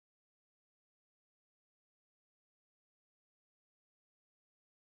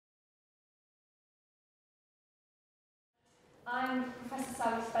I'm Professor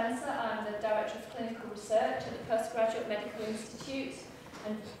Sally Spencer. I'm the Director of Clinical Research at the Postgraduate Medical Institute,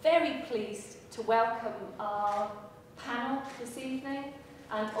 and very pleased to welcome our panel this evening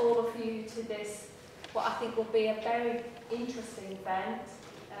and all of you to this, what I think will be a very interesting event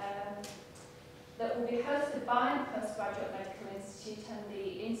that will be hosted by the Postgraduate Medical Institute and the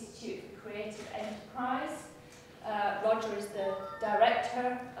Institute for Creative Enterprise. Roger is the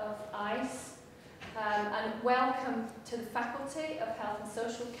Director of ICE. And welcome to the Faculty of Health and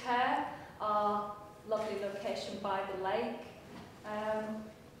Social Care, our lovely location by the lake.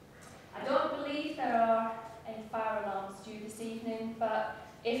 I don't believe there are any fire alarms due this evening, but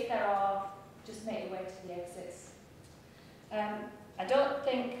if there are, just make your way to the exits. I don't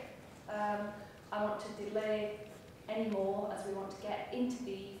think I want to delay any more as we want to get into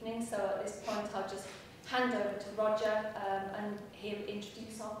the evening, so at this point I'll just hand over to Roger and he'll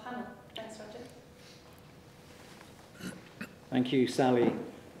introduce our panel. Thanks, Roger. Thank you, Sally.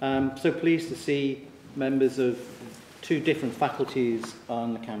 So pleased to see members of two different faculties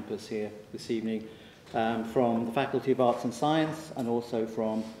on the campus here this evening, from the Faculty of Arts and Science and also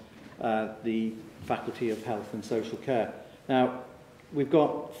from the Faculty of Health and Social Care. Now, we've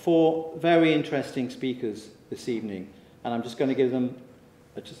got four very interesting speakers this evening, and I'm just going to give them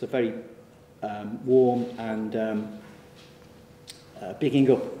just a very warm and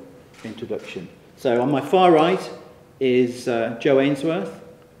bigging up introduction. So on my far right is Joe Ainsworth.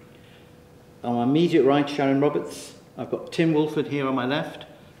 On my immediate right, Sharon Roberts. I've got Tim Wolford here on my left,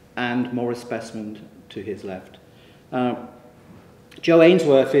 and Maurice Bessman to his left. Joe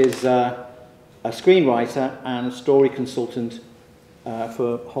Ainsworth is a screenwriter and a story consultant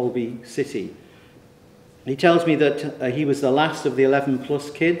for Holby City. He tells me that he was the last of the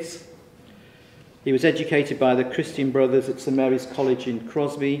 11+ kids. He was educated by the Christian Brothers at St Mary's College in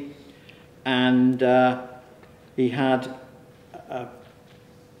Crosby, and he had a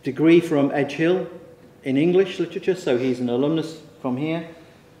degree from Edge Hill in English literature, so he's an alumnus from here.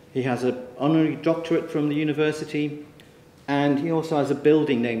 He has an Honorary Doctorate from the university, and he also has a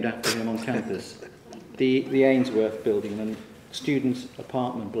building named after him on campus, the Ainsworth building, and students'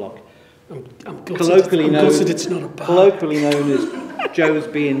 apartment block. I'm colloquially known as Joe's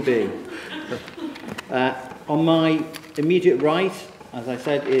B&B. On my immediate right, as I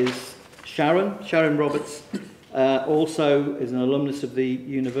said, is Sharon Roberts. Also is an alumnus of the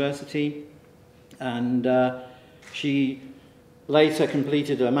university, and she later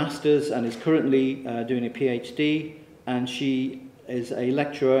completed a master's and is currently doing a PhD, and she is a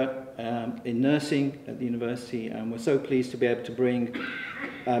lecturer in nursing at the university, and we're so pleased to be able to bring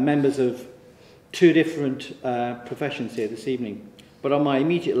members of two different professions here this evening. But on my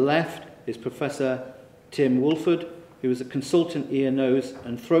immediate left is Professor Tim Wolford, who is a consultant ear, nose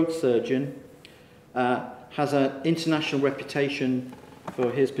and throat surgeon, has an international reputation for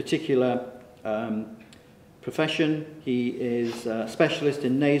his particular profession. He is a specialist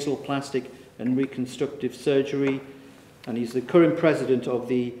in nasal, plastic and reconstructive surgery, and he's the current president of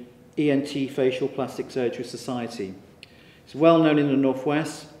the ENT Facial Plastic Surgery Society. He's well known in the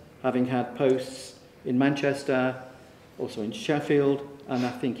Northwest, having had posts in Manchester, also in Sheffield, and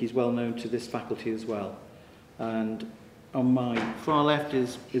I think he's well known to this faculty as well. And on my far left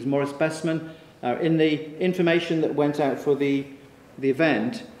is Maurice Bessman. In the information that went out for the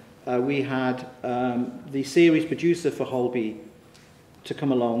event, we had the series producer for Holby to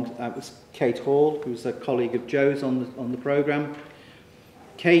come along. That was Kate Hall, who was a colleague of Joe's on the programme.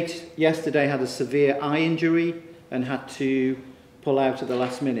 Kate yesterday had a severe eye injury and had to pull out at the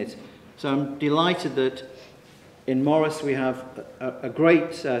last minute. So I'm delighted that in Maurice we have a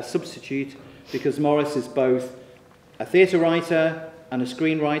great substitute, because Maurice is both a theatre writer and a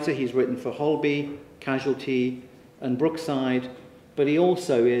screenwriter. He's written for Holby, Casualty and Brookside, but he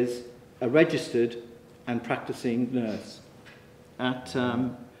also is a registered and practising nurse.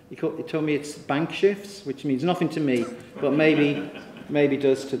 He told me it's bank shifts, which means nothing to me, but maybe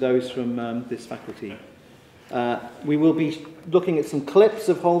does to those from this faculty. We will be looking at some clips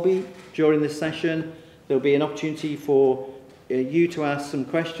of Holby during this session. There'll be an opportunity for you to ask some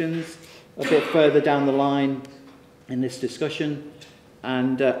questions a bit further down the line in this discussion,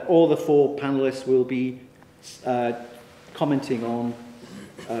 and all the four panellists will be commenting on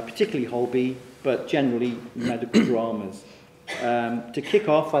particularly Holby, but generally medical dramas. To kick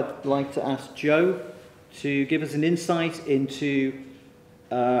off, I'd like to ask Joe to give us an insight into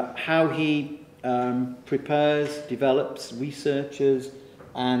how he prepares, develops, researches,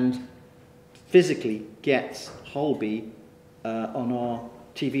 and physically gets Holby on our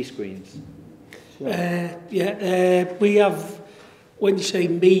TV screens. We have when you say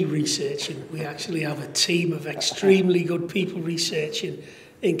me researching, we actually have a team of extremely good people researching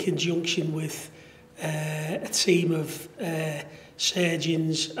in conjunction with a team of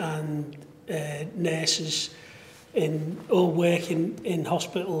surgeons and nurses all working in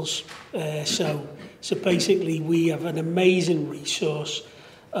hospitals. So basically we have an amazing resource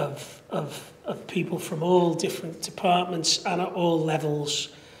of people from all different departments and at all levels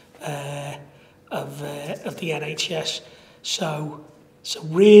of the NHS. So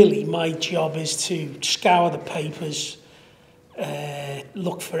really my job is to scour the papers,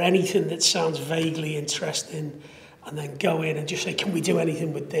 look for anything that sounds vaguely interesting, and then go in and just say, can we do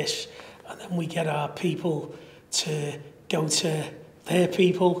anything with this? And then we get our people to go to their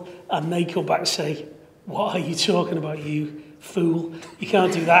people, and they come back and say, what are you talking about, you fool? You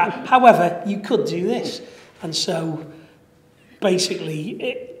can't do that. However, you could do this. And so basically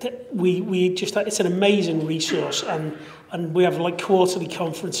it's an amazing resource, and we have like quarterly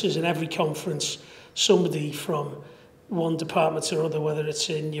conferences, and every conference somebody from one department or other, whether it's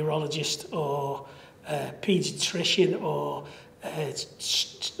a neurologist or a paediatrician or a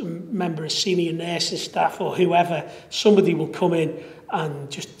member of senior nursing staff or whoever, somebody will come in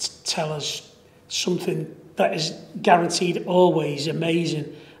and just tell us something that is guaranteed always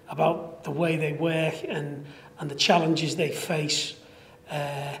amazing about the way they work and the challenges they face.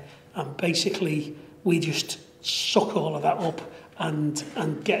 And basically we just suck all of that up and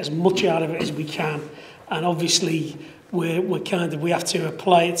get as much out of it as we can. And obviously we have to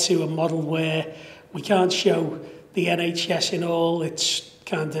apply it to a model where we can't show the NHS in all its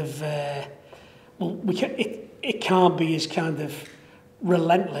kind of it can't be as kind of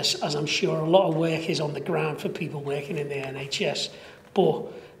relentless as I'm sure a lot of work is on the ground for people working in the NHS,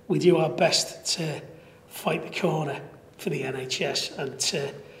 but we do our best to fight the corner for the NHS and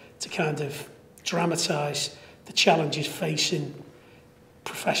to kind of dramatise the challenges facing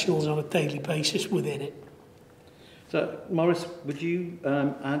professionals on a daily basis within it. So, Maurice, would you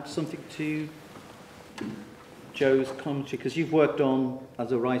add something to Joe's commentary? Because you've worked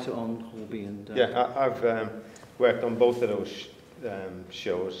as a writer on Holby and... Yeah, I've worked on both of those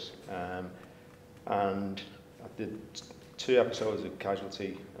shows, and I did 2 episodes of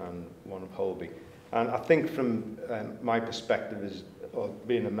Casualty and 1 of Holby. And I think from my perspective as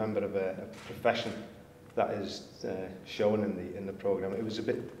being a member of a profession that is shown in the programme, it was a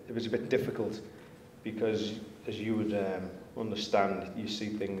bit difficult, because as you would understand, you see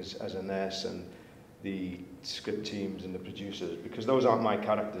things as a nurse and the script teams and the producers, because those aren't my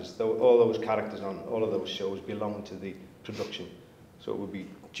characters. All those characters on all of those shows belong to the production. So it would be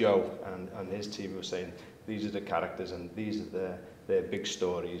Joe and his team who were saying, these are the characters and these are their big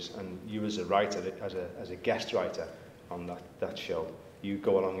stories, and you as a writer, as a guest writer on that show, you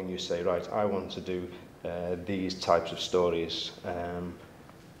go along and you say, right, I want to do these types of stories,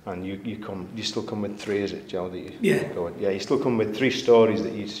 and you still come with 3, is it, Joe? That you go with? Yeah, you still come with 3 stories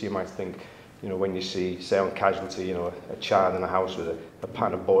that you might think, you know, when you see, say on Casualty, you know, a child in a house with a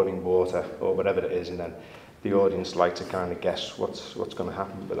pan of boiling water or whatever it is, and then the audience like to kind of guess what's going to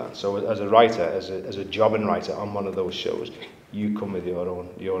happen with that. So as a writer, as a jobbing writer on one of those shows, you come with your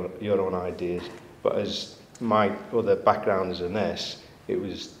own ideas. But as my other background as a nurse, it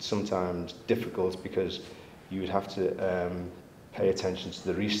was sometimes difficult because you would have to pay attention to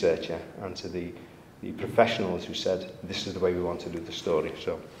the researcher and to the professionals who said, this is the way we want to do the story.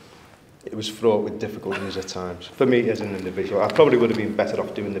 So it was fraught with difficulties at times. For me as an individual, I probably would have been better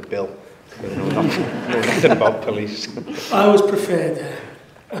off doing the bill. Nothing about police. I always preferred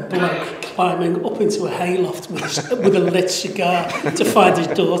a bloke climbing up into a hayloft with a lit cigar to find his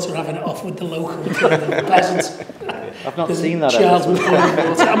daughter having it off with the local peasant. I've not seen that.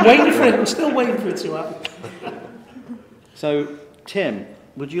 I'm waiting for it. I'm still waiting for it to happen. So, Tim,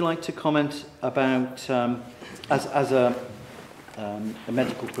 would you like to comment about, as a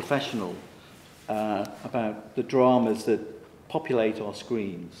medical professional, about the dramas that populate our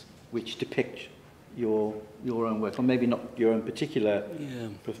screens, which depict your own work, or maybe not your own particular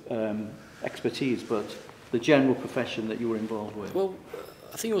expertise, but the general profession that you were involved with? Well,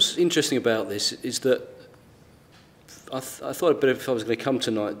 I think what's interesting about this is that I thought a bit, if I was going to come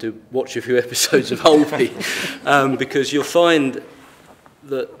tonight, to watch a few episodes of Holby, because you'll find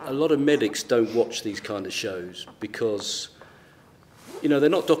that a lot of medics don't watch these kind of shows because, you know, they're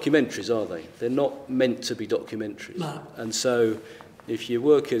not documentaries, are they? They're not meant to be documentaries. No. And so if you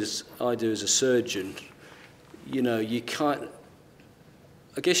work as I do as a surgeon, you know, you can't,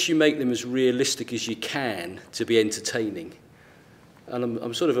 I guess you make them as realistic as you can to be entertaining. And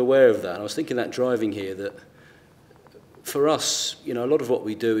I'm sort of aware of that. And I was thinking that driving here, that for us, you know, a lot of what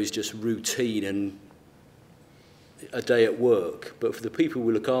we do is just routine, and a day at work, but for the people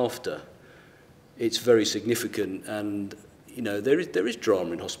we look after, it's very significant. And you know, there is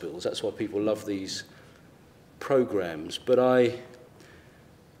drama in hospitals. That's why people love these programs. But I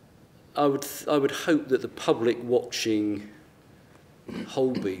would hope that the public watching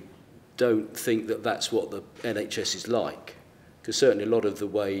Holby don't think that that's what the NHS is like, because certainly a lot of the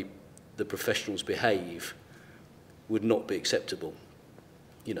way the professionals behave would not be acceptable.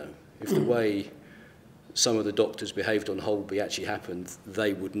 You know, if the way some of the doctors behaved on Holby actually happened,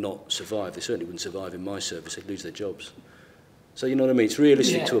 they would not survive. They certainly wouldn't survive in my service. They'd lose their jobs. So you know what I mean? It's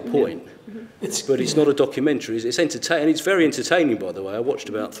realistic to a point, but it's not a documentary. It's entertaining. It's very entertaining, by the way. I watched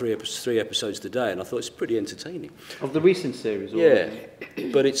about three episodes today, and I thought it's pretty entertaining. Of the recent series? Or? Yeah,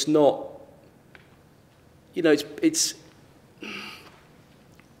 but it's not. You know, it's.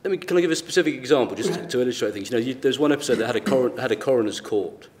 Can I give a specific example just to illustrate things? You know, there's one episode that had a coroner's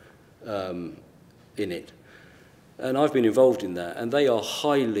court in it, and I've been involved in that, and they are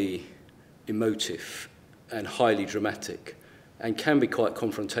highly emotive and highly dramatic, and can be quite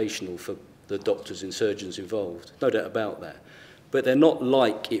confrontational for the doctors and surgeons involved. No doubt about that, but they're not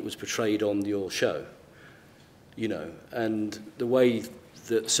like it was portrayed on your show. You know, and the way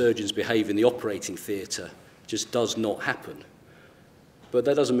that surgeons behave in the operating theatre just does not happen. But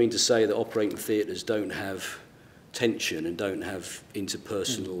that doesn't mean to say that operating theatres don't have tension and don't have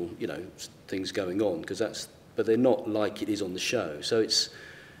interpersonal, you know, things going on, because but they're not like it is on the show. So it's,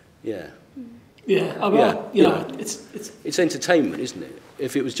 yeah. Yeah, you know, it's entertainment, isn't it?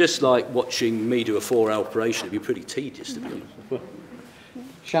 If it was just like watching me do a 4-hour operation, it'd be pretty tedious, to be honest. Well,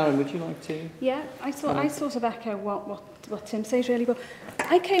 Sharon, would you like to? Yeah, I sort of echo what Tim says, really. But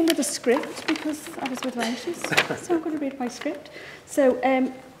I came with a script because I was with writers, so I'm going to read my script. So,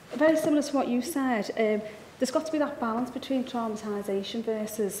 very similar to what you said, there's got to be that balance between dramatisation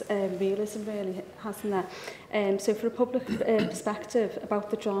versus realism, really, hasn't there? So for a public perspective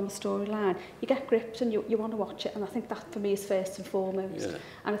about the drama storyline, you get gripped and you want to watch it, and I think that for me is first and foremost. Yeah.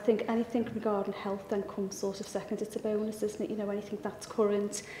 And I think anything regarding health then comes sort of second. It's a bonus, isn't it? You know, anything that's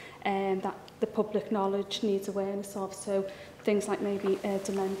current and that the public knowledge needs awareness of. So things like maybe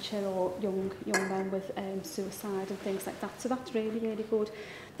dementia or young men with suicide and things like that. So that's really, really good.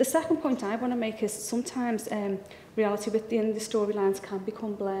 The second point I want to make is sometimes reality within the storylines can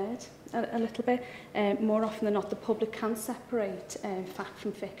become blurred a little bit. More often than not, the public can separate fact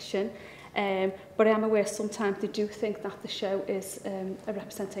from fiction. But I am aware sometimes they do think that the show is a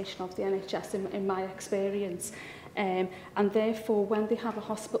representation of the NHS in my experience. And therefore, when they have a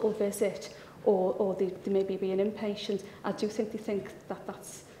hospital visit or they maybe be an inpatient, I do think they think that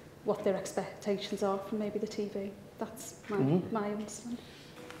that's what their expectations are from maybe the TV. That's my understanding.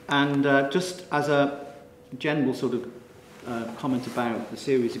 And just as a general sort of comment about the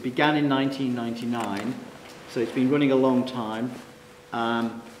series, it began in 1999, so it's been running a long time.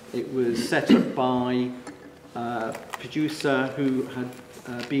 It was set up by a producer who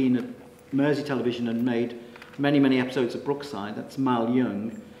had been at Mersey Television and made many episodes of Brookside. That's Mal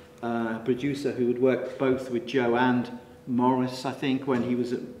Young, a producer who had worked both with Joe and Maurice, I think, when he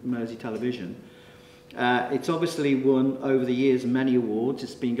was at Mersey Television. It's obviously won over the years many awards.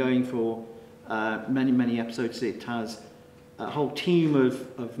 It's been going for many episodes. It has a whole team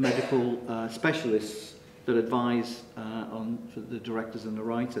of medical specialists that advise for the directors and the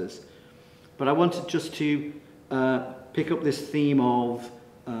writers. But I wanted just to pick up this theme of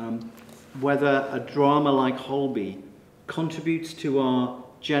whether a drama like Holby contributes to our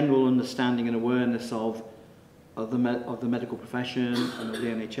general understanding and awareness of the medical profession and of the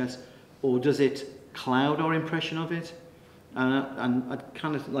NHS, or does it cloud our impression of it? And I'd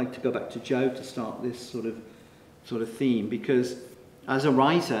kind of like to go back to Joe to start this sort of theme, because as a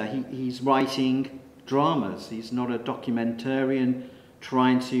writer, he's writing dramas. He's not a documentarian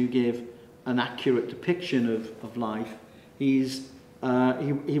trying to give an accurate depiction of life. He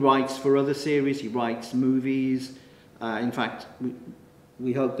writes for other series. He writes movies. In fact,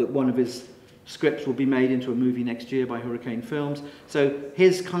 we hope that one of his scripts will be made into a movie next year by Hurricane Films. So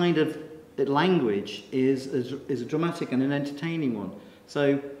his kind of language is a dramatic and an entertaining one.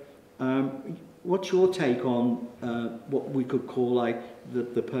 So what's your take on what we could call like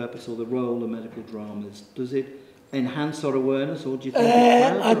the purpose or the role of medical dramas? Does it enhance our awareness, or do you think it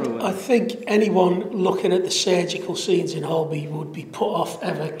clouds our awareness? I think anyone looking at the surgical scenes in Holby would be put off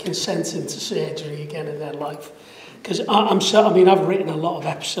ever consenting to surgery again in their life. Because I've written a lot of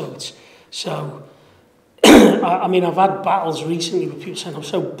episodes, so I've had battles recently with people saying I'm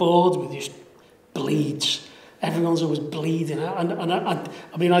so bored with just bleeds. Everyone's always bleeding. I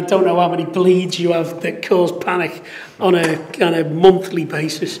don't know how many bleeds you have that cause panic on a kind of monthly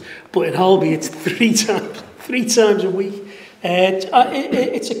basis, but in Holby it's 3 3 times a week.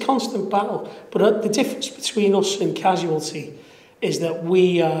 It's a constant battle. But the difference between us and casualty is that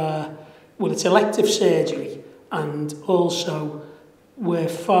we are, well, it's elective surgery, and also we're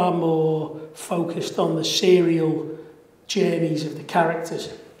far more focused on the serial journeys of the characters.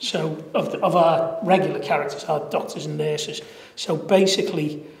 So, of our regular characters, our doctors and nurses. So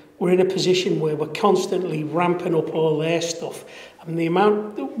basically, we're in a position where we're constantly ramping up all their stuff. And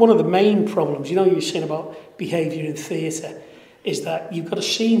one of the main problems, you know, you were saying about behaviour in theatre, is that you've got a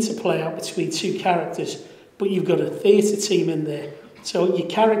scene to play out between 2 characters, but you've got a theatre team in there. So your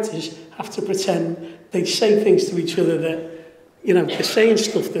characters have to pretend they say things to each other that, you know, they're saying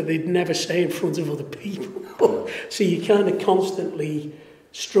stuff that they'd never say in front of other people. So you're kind of constantly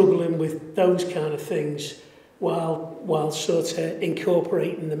struggling with those kind of things while sort of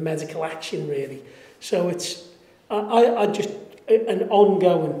incorporating the medical action, really. So it's I just an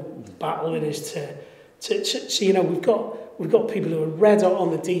ongoing battle it is to so, you know, we've got people who are red hot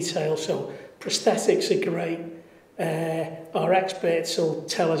on the detail. So prosthetics are great. Our experts will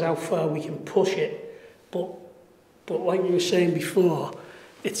tell us how far we can push it, but like you were saying before,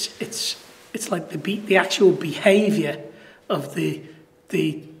 it's like the actual behaviour of the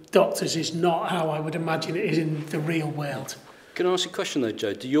doctors is not how I would imagine it is in the real world. Can I ask you a question though,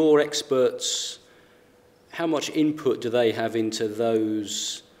 Joe? Do your experts, how much input do they have into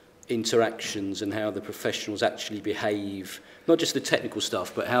those interactions and how the professionals actually behave? Not just the technical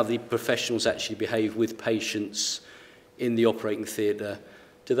stuff, but how the professionals actually behave with patients in the operating theatre.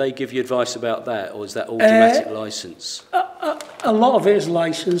 Do they give you advice about that, or is that all dramatic licence? A lot of it is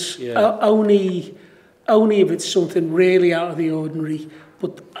licence. Yeah. Only if it's something really out of the ordinary.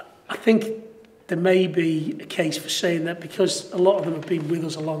 But I think there may be a case for saying that because a lot of them have been with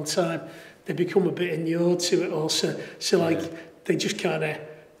us a long time, they become a bit inured to it also. So like, they just kind of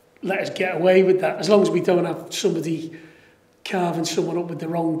let us get away with that. As long as we don't have somebody carving someone up with the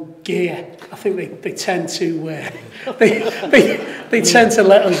wrong gear, I think they tend to they tend to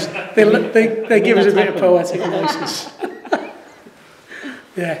let us. They give us a bit of poetic license.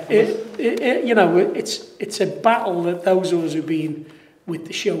 Yeah, you know, it's a battle that those of us who've been with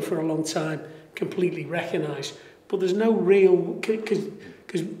the show for a long time completely recognise. But there's no real,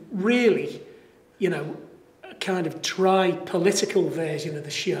 because really, you know, a kind of dry political version of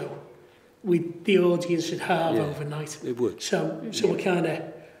the show, the audience would have overnight. It would. So we're kind of.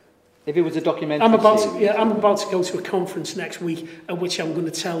 If it was a documentary I'm about to go to a conference next week at which I'm going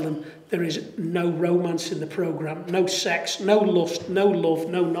to tell them there is no romance in the programme, no sex, no lust, no love,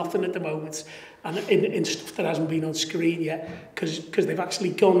 no nothing at the moment, and in stuff that hasn't been on screen yet, because they've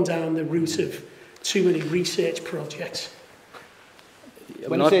actually gone down the route of too many research projects.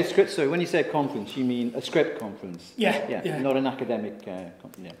 When you say script, sorry, when you say conference, you mean a script conference? Yeah. Not an academic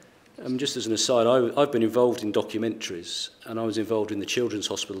conference. Just as an aside, I've been involved in documentaries, and I was involved in the Children's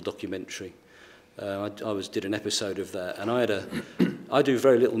Hospital documentary. I did an episode of that, and I do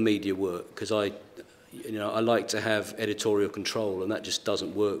very little media work because I like to have editorial control, and that just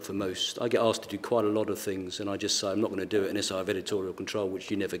doesn't work for most. I get asked to do quite a lot of things, and I just say I'm not going to do it unless I have editorial control, which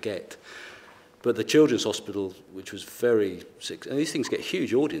you never get. But the Children's Hospital, which was very sick, and these things get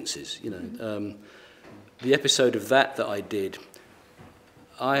huge audiences, you know. The episode of that I did,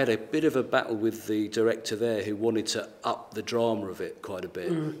 I had a bit of a battle with the director there who wanted to up the drama of it quite a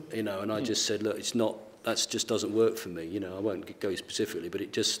bit, you know, and I just said, look, that just doesn't work for me, you know, I won't go specifically, but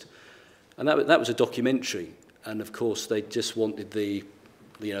it just, and that was a documentary, and of course they just wanted the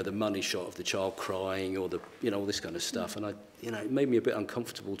money shot of the child crying or all this kind of stuff, and it made me a bit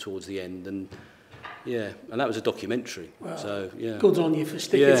uncomfortable towards the end, and that was a documentary. Well, so good on you for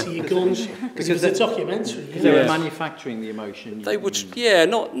sticking to your guns, because it's a documentary. Because they were manufacturing the emotion. They would,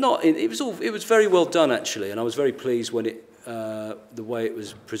 it was very well done actually, and I was very pleased when the way it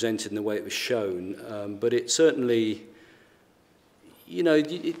was presented and the way it was shown. But it certainly,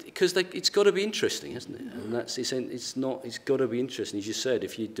 because it's got to be interesting, hasn't it? And that's it's got to be interesting. As you said,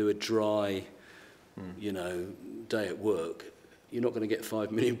 if you do a dry, day at work, you're not going to get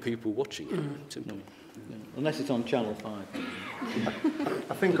 5 million people watching it. Simple. Yeah. Unless it's on Channel 5.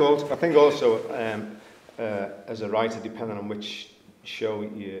 I think also as a writer, depending on which show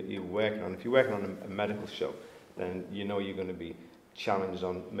you're working on, if you're working on a medical show, then you're going to be challenged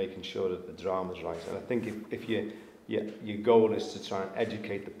on making sure that the drama's right. And I think if your goal is to try and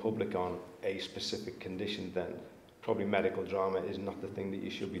educate the public on a specific condition, then probably medical drama is not the thing that you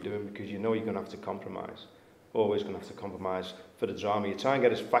should be doing, because you're going to have to compromise. Always going to have to compromise for the drama. You try and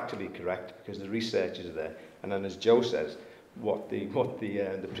get it factually correct because the research is there, and then as Joe says, what the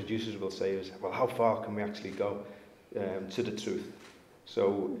producers will say is, well, how far can we actually go to the truth?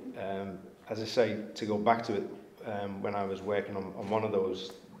 So, as I say, to go back to it, when I was working on one of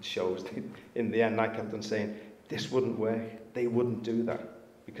those shows, in the end I kept on saying, this wouldn't work, they wouldn't do that,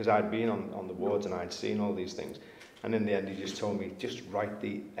 because I'd been on the wards and I'd seen all these things. And in the end he just told me, just write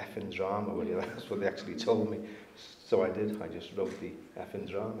the effing drama, will you? That's what they actually told me. So I did, I just wrote the effing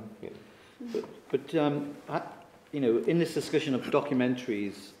drama. Yeah. But you know, in this discussion of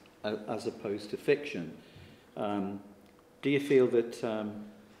documentaries as opposed to fiction, do you feel that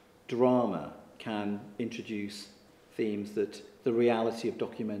drama can introduce themes that the reality of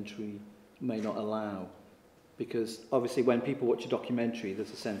documentary may not allow? Because obviously when people watch a documentary,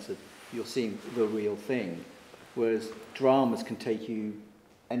 there's a sense that you're seeing the real thing, whereas dramas can take you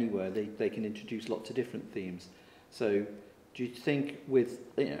anywhere. They can introduce lots of different themes. So do you think with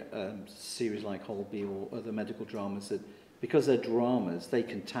series like Holby or other medical dramas that because they're dramas, they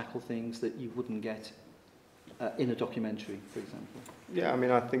can tackle things that you wouldn't get in a documentary, for example? Yeah, I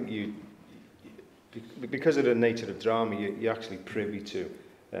mean, I think because of the nature of drama, you're actually privy to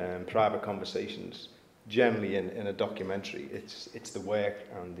private conversations. Generally, in a documentary, it's the work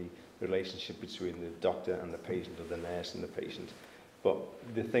and the relationship between the doctor and the patient, or the nurse and the patient. But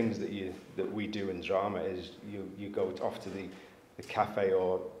the things that we do in drama is you go off to the cafe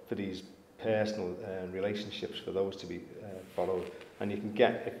or for these personal relationships, for those to be followed, and you can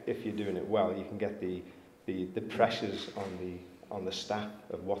get, if you're doing it well, you can get the pressures on the staff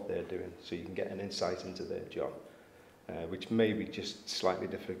of what they're doing, so you can get an insight into their job, which may be just slightly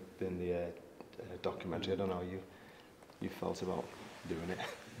different than the documentary. I don't know how you felt about doing it.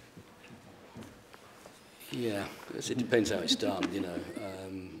 Yeah, it depends how it's done, you know.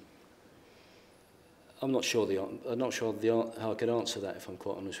 I'm not sure how I could answer that, if I'm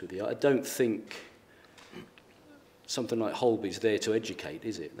quite honest with you. I don't think something like Holby's there to educate,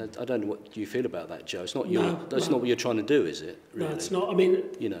 is it? I don't know what you feel about that, Joe. It's not that's not what you're trying to do, is it? Really? No, it's not. I mean,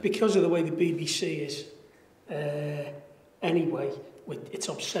 you know, because of the way the BBC is, anyway, it's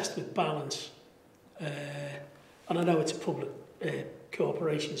obsessed with balance. And I know it's a public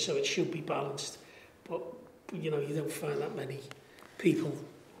corporation, so it should be balanced. But you know, you don't find that many people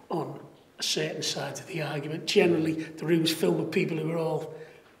on a certain side of the argument. Generally, the room's filled with people who are all.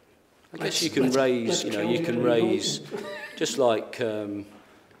 I guess you can raise, just like you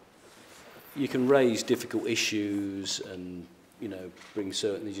can raise difficult issues and, you know, bring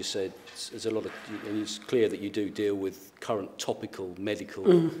certain, as you said, there's a lot of, and it's clear that you do deal with current topical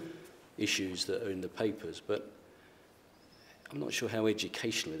medical issues that are in the papers, but I'm not sure how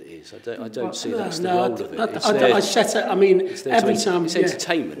educational it is. I don't see that's the role of it. I set out, I mean, every time... It's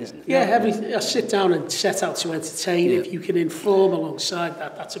entertainment, isn't it? Yeah, I sit down and set out to entertain. If you can inform alongside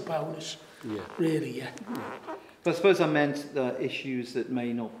that, that's a bonus. Yeah. Really, yeah. But I suppose I meant issues that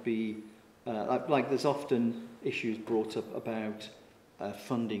may not be... like there's often issues brought up about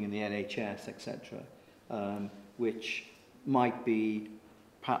funding in the NHS, etc., which might be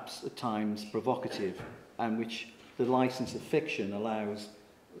perhaps at times provocative, and which the license of fiction allows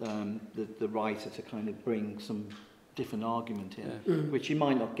the writer to kind of bring some different argument in, which you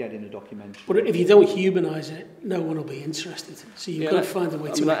might not get in a documentary. But if you don't humanise it, no one will be interested. So you've got to find a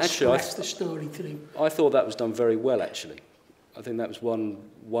way to express the story through. I thought that was done very well, actually. I think that was one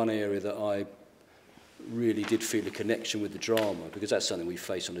area that I really did feel a connection with the drama, because that's something we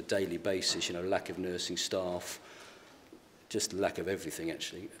face on a daily basis, you know, lack of nursing staff, just lack of everything,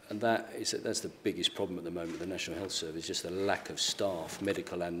 actually. And that's the biggest problem at the moment with the National Health Service, just the lack of staff,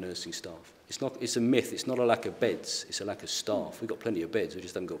 medical and nursing staff. It's a myth. It's not a lack of beds. It's a lack of staff. We've got plenty of beds. We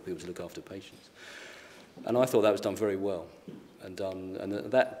just haven't got people to look after patients. And I thought that was done very well. And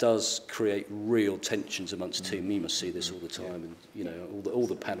that does create real tensions amongst team. You must see this all the time. And, you know, all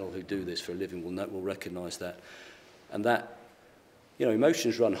the panel who do this for a living will recognise that. And that, you know,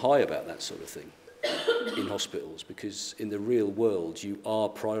 emotions run high about that sort of thing in hospitals, because in the real world you are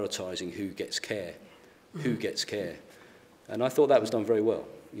prioritising who gets care, and I thought that was done very well.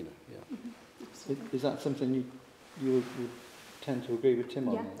 You know, yeah. Is that something you would tend to agree with Tim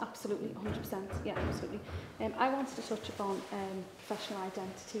on? Yeah, absolutely, 100%. Yeah, absolutely. I wanted to touch upon professional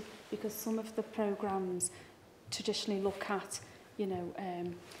identity, because some of the programmes traditionally look at, you know,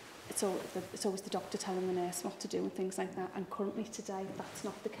 it's always the doctor telling the nurse what to do and things like that, and currently today that's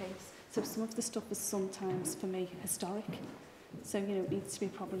not the case. So some of the stuff is sometimes, for me, historic. So, you know, it needs to be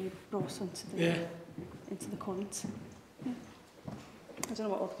probably brought into the current. Yeah. I don't know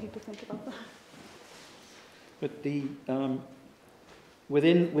what other people think about that. But the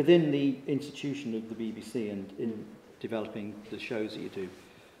within the institution of the BBC and in developing the shows that you do,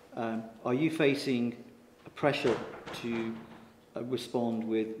 are you facing a pressure to respond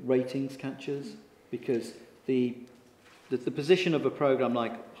with ratings catchers? Because the the position of a programme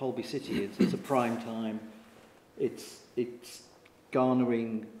like Holby City is it's a prime time. It's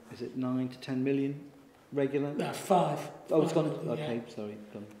garnering, is it 9 to 10 million regular? No, 5. Oh, it's gone. Million, Okay, yeah. sorry.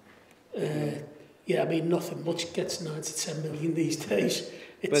 Gone. Yeah, I mean, nothing much gets 9 to 10 million these days.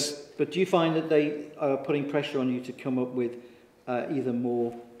 But do you find that they are putting pressure on you to come up with either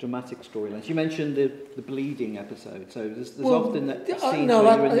more dramatic storylines? You mentioned the bleeding episode, so there's often that scene no,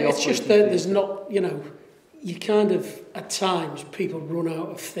 where you're in the it's just that there's not, you know, you kind of, at times, people run out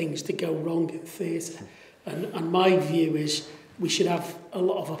of things to go wrong in theatre. And my view is we should have a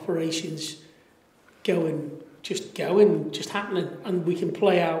lot of operations just happening, and we can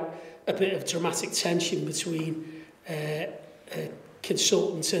play out a bit of dramatic tension between a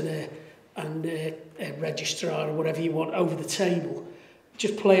consultant and a registrar or whatever you want over the table.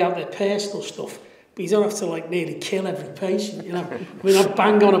 Just play out their personal stuff, but you don't have to like nearly kill every patient, you know. I mean, I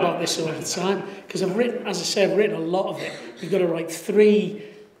bang on about this all the time because I've written a lot of it. You've got to write 3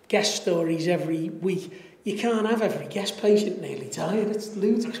 guest stories every week. You can't have every guest patient nearly dying. It's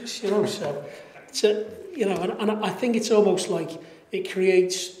ludicrous, you know. So, you know, and I think it's almost like it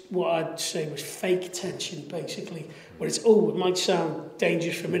creates what I'd say was fake tension, basically, where it's, it might sound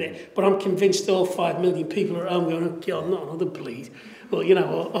dangerous for a minute, but I'm convinced all 5 million people are at home going, oh, God, not another bleed. Well, you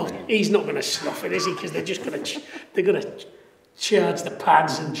know, he's not going to snuff it, is he? Because they're just going to charge the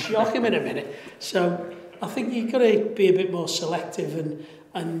pads and shock him in a minute. So I think you've got to be a bit more selective,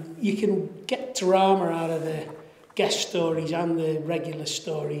 and you can get drama out of the guest stories and the regular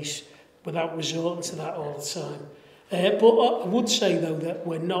stories without resorting to that all the time. But I would say, though, that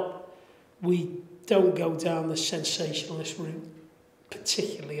we don't go down the sensationalist route,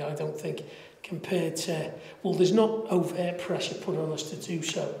 particularly, I don't think, compared to, there's not overt pressure put on us to do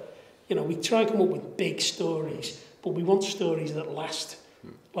so. You know, we try to come up with big stories, but we want stories that last.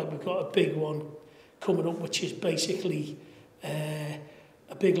 Like we've got a big one coming up, which is basically a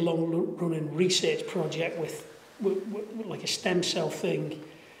big long-running research project with like a stem cell thing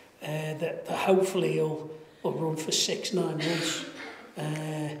that hopefully will run for 6-9 months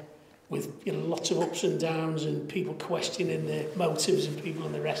with, you know, lots of ups and downs and people questioning the motives of people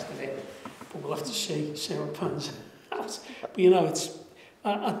and the rest of it. But we'll have to see how it pans out. But, you know,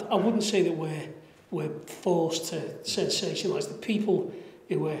 I wouldn't say that we're forced to sensationalise. The people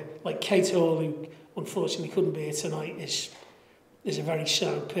who were, like Kate Hall, who unfortunately couldn't be here tonight, is a very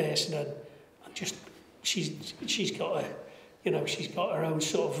sound person, and just she's got her own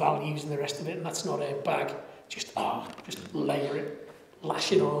sort of values and the rest of it, and that's not her bag. Just layer it,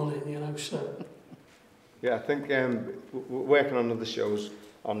 lash it all in, you know. So yeah, I think working on other shows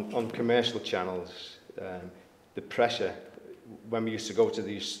on commercial channels, the pressure when we used to go to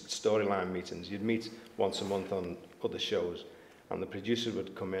these storyline meetings, you'd meet once a month on other shows, and the producer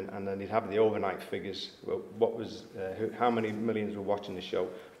would come in and then he'd have the overnight figures. Well, how many millions were watching the show,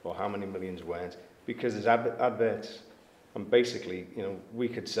 or how many millions weren't, because there's adverts. And basically, you know, we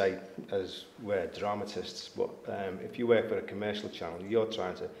could say, as we're dramatists, but if you work for a commercial channel, you're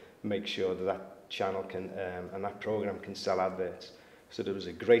trying to make sure that channel can and that program can sell adverts. So there was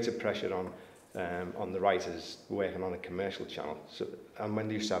a greater pressure on the writers working on a commercial channel. So, and when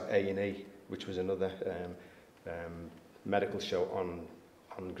they used to have A&E, which was another medical show on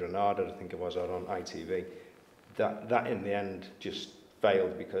Granada, I think it was, or on ITV, that in the end just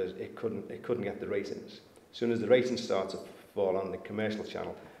failed because it couldn't get the ratings. As soon as the ratings start to fall on the commercial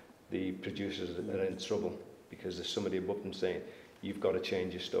channel, the producers are in trouble because there's somebody above them saying, you've got to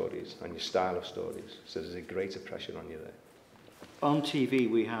change your stories and your style of stories. So there's a greater pressure on you there. On TV,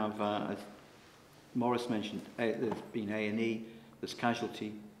 we have, as Maurice mentioned, there's been A&E, there's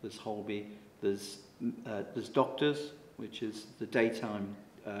Casualty, there's Holby, there's Doctors, which is the daytime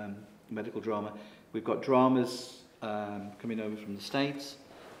medical drama. We've got dramas coming over from the States.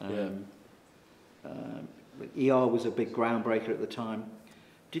 ER was a big groundbreaker at the time.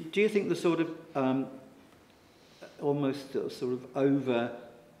 Do you think the sort of almost sort of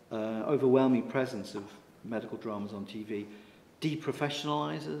overwhelming presence of medical dramas on TV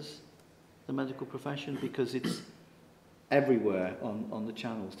deprofessionalises the medical profession because it's everywhere on the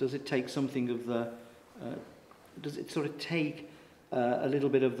channels? Does it take something of the does it sort of take a little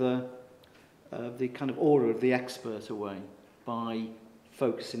bit of the kind of aura of the expert away by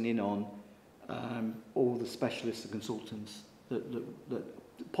focusing in on all the specialists and consultants that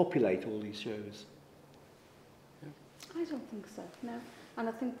populate all these shows? I don't think so, no. And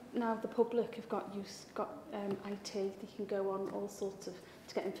I think now the public have got IT, they can go on all sorts of,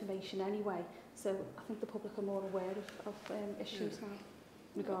 to get information anyway. So I think the public are more aware of issues now,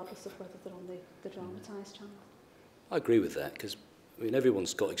 regardless of whether they're on the dramatised channel. I agree with that, because I mean,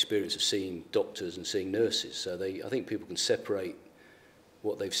 everyone's got experience of seeing doctors and seeing nurses, so I think people can separate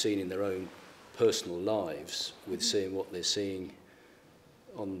what they've seen in their own personal lives with seeing what they're seeing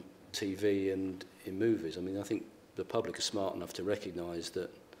on TV and in movies. I mean, I think the public are smart enough to recognise that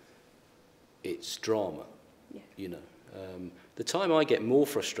it's drama, you know. The time I get more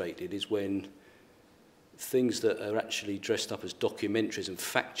frustrated is when things that are actually dressed up as documentaries and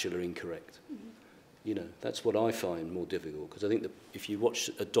factual are incorrect. You know, that's what I find more difficult, because I think that if you watch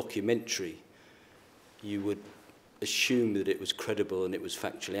a documentary, you would assume that it was credible and it was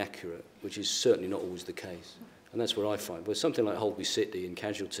factually accurate, which is certainly not always the case. And that's what I find. With something like Holby City and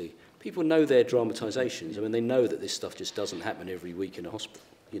Casualty, people know their dramatisations. I mean, they know that this stuff just doesn't happen every week in a hospital,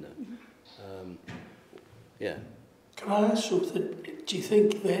 you know. Yeah. Can I ask something? Do you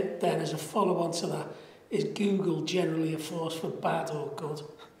think that then, as a follow-on to that, is Google generally a force for bad or good?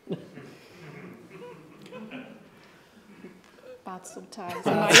 Bad sometimes.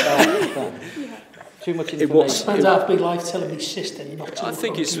 Too much information. I spend half my life telling my sister not to. I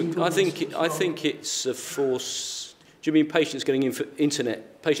think it's a force. Do you mean patients getting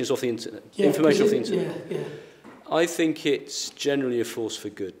patients off the internet, information off the internet? Yeah. I think it's generally a force for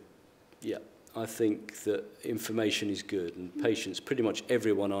good. Yeah, I think that information is good, and patients, pretty much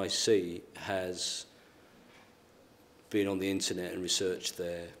everyone I see has been on the internet and researched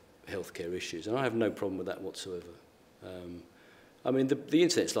their healthcare issues, and I have no problem with that whatsoever. I mean, the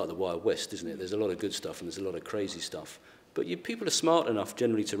internet's like the Wild West, isn't it? There's a lot of good stuff and there's a lot of crazy stuff. But people are smart enough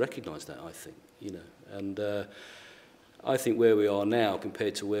generally to recognise that, I think, you know. And I think where we are now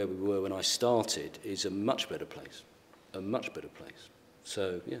compared to where we were when I started is a much better place. A much better place.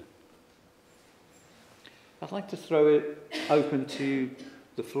 So, yeah. I'd like to throw it open to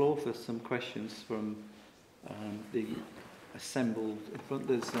the floor for some questions from the assembled in front.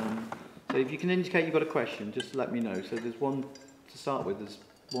 There's, so if you can indicate you've got a question, just let me know. So there's one to start with, there's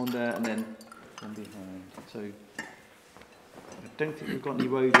one there and then one behind. So I don't think we've got any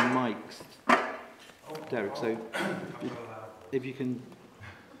roving mics, Derek, so if you can...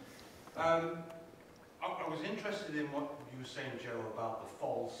 I was interested in what you were saying, Joe, about the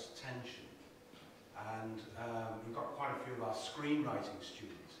false tension. And we've got quite a few of our screenwriting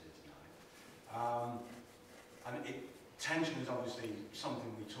students here tonight. And tension is obviously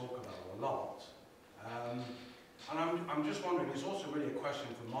something we talk about a lot. And I'm just wondering, it's also really a question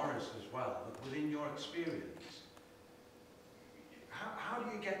for Maurice as well, that within your experience, how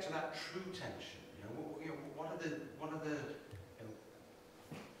do you get to that true tension?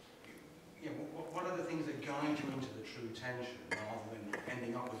 What are the things that guide you into the true tension rather than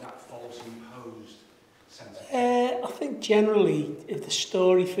ending up with that false imposed sense of tension? I think generally, if the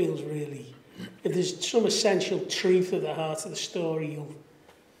story feels really, if there's some essential truth at the heart of the story,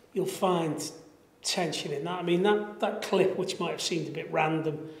 you'll find tension in that. I mean, that clip, which might have seemed a bit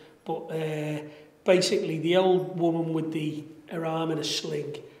random, but basically the old woman with her arm in a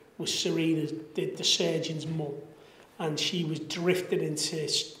sling was Serena, the surgeon's mum, and she was drifted into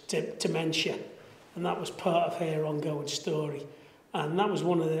dementia, and that was part of her ongoing story. And that was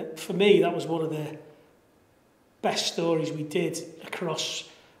for me, that was one of the best stories we did across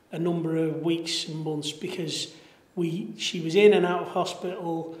a number of weeks and months, because she was in and out of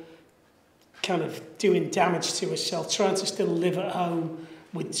hospital, kind of doing damage to herself, trying to still live at home,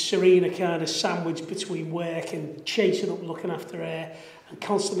 with Serena kind of sandwiched between work and chasing up, looking after her, and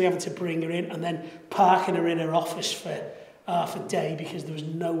constantly having to bring her in, and then parking her in her office for half a day because there was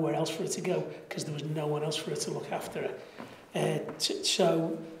nowhere else for her to go, because there was no one else for her to look after her.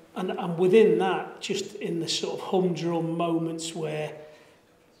 And within that, just in the sort of humdrum moments where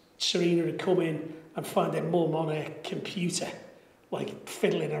Serena would come in and find her mum on her computer, like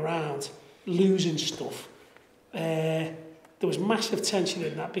fiddling around, losing stuff. There was massive tension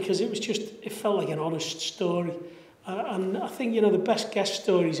in that, because it felt like an honest story. And I think, the best guest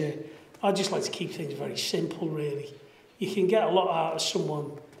stories are, I just like to keep things very simple, really. You can get a lot out of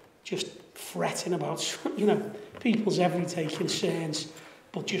someone just fretting about, people's everyday concerns,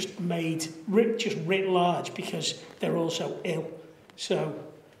 but just writ large because they're also ill. So,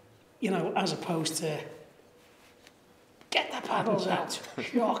 as opposed to, get the paddles out,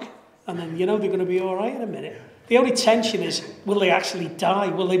 shock. And then, they're going to be all right in a minute. The only tension is, will they actually die?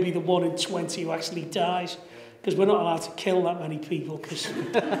 Will they be the 1 in 20 who actually dies? Because we're not allowed to kill that many people, because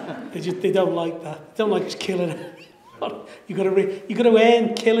they don't like that. They don't like us killing them. You've got to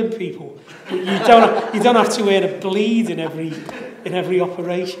earn killing people. But you don't have to earn a bleed in every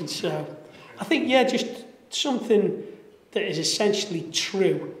operation. So I think, just something that is essentially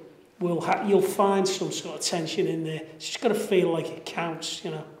true. You'll find some sort of tension in there. It's just got to feel like it counts,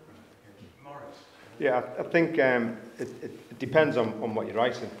 Maurice? Yeah, I think it depends on what you're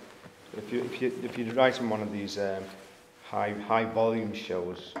writing. If you're writing one of these high volume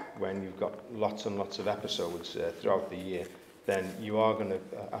shows when you've got lots and lots of episodes throughout the year, then you are going to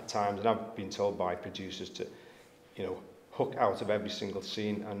at times, and I've been told by producers to, you know, hook out of every single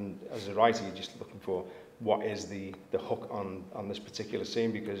scene, and as a writer you're just looking for what is the hook on this particular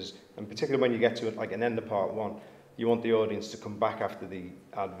scene, because, and particularly when you get to it like an end of part one, you want the audience to come back after the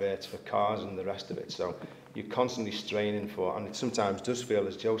adverts for cars and the rest of it. So you're constantly straining for, and it sometimes does feel,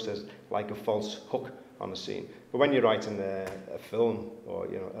 as Joe says, like a false hook on a scene. But when you're writing a film, or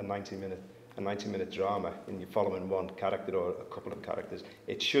you know, a 90-minute drama, and you're following one character or a couple of characters,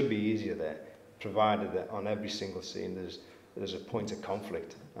 it should be easier there, provided that on every single scene there's a point of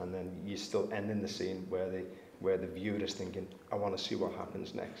conflict, and then you still end in the scene where the viewer is thinking, I want to see what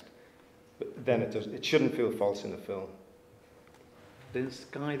happens next. But then it shouldn't feel false in the film. There's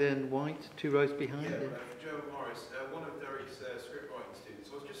Guy there in white, 2 rows behind. Yeah, Joe Morris, one of Derek's scriptwriting students.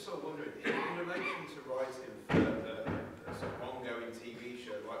 I was just sort of wondering, in relation to writing for a sort of ongoing TV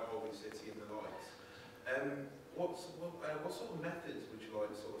show like Holby City and the likes, what sort of methods would you like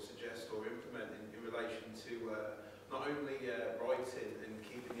to sort of suggest or implement in relation to not only writing and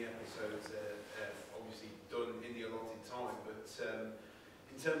keeping the episodes obviously done in the allotted time, but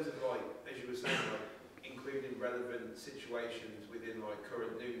in terms of, like, as you were saying, like including relevant situations within like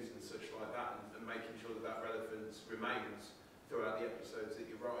current news and such like that, and making sure that relevance remains throughout the episodes that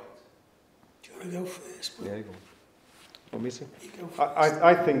you write. Do you want to go first? Yeah, you go. Want me to? You go first.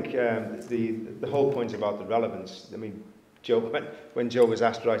 I think the whole point about the relevance, I mean, Joe, when Joe was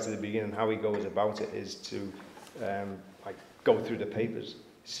asked right at the beginning how he goes about it, is to like go through the papers,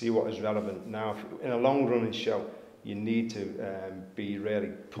 see what is relevant. Now, in a long-running show, you need to be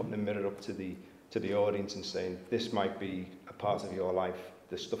really putting the mirror up to the audience and saying, this might be a part of your life,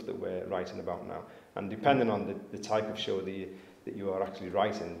 the stuff that we're writing about now. And depending on the type of show that you are actually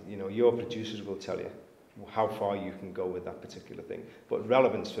writing, you know, your producers will tell you how far you can go with that particular thing. But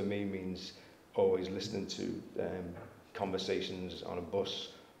relevance for me means always listening to conversations on a bus,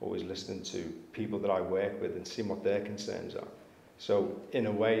 always listening to people that I work with and seeing what their concerns are. So in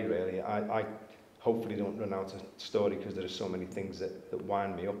a way, really, I hopefully don't run out of story, because there are so many things that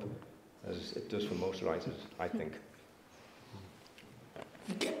wind me up, as it does for most writers, I think.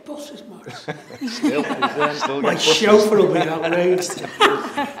 You get buses, Maurice. Still My chauffeur will be outraged.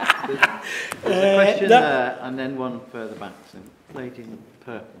 There's a question there, and then one further back. So, lady in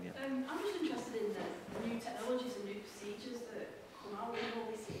purple, yeah. I'm just interested in the new technologies and new procedures that come out in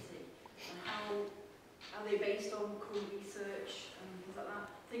Holby City, and how are they based on current research and things like that.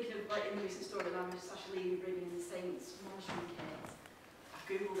 Thinking of, like, in the recent story with Sasha Lee bringing in the Saints monitoring kit. I've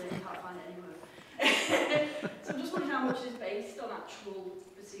googled it, can't find it anywhere. So I'm just wondering how much is based on actual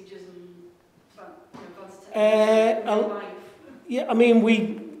procedures and advanced technology in real life. Yeah, I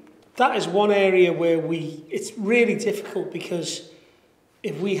mean, that is one area where it's really difficult, because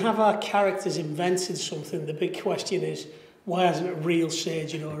if we have our characters invented something, the big question is, why hasn't a real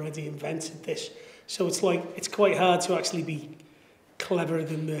surgeon already invented this? So it's quite hard to actually be cleverer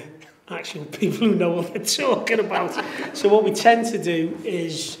than the actual people who know what they're talking about. So what we tend to do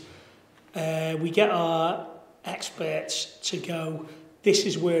is we get our experts to go, this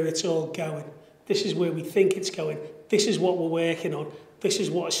is where it's all going, this is where we think it's going, this is what we're working on, this is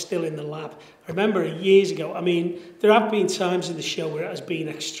what is still in the lab. I remember years ago, I mean, there have been times in the show where it has been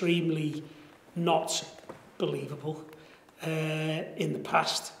extremely not believable in the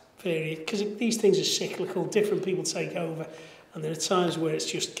past period, because these things are cyclical, different people take over, and there are times where it's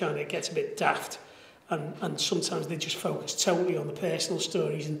just kind of gets a bit daft, and sometimes they just focus totally on the personal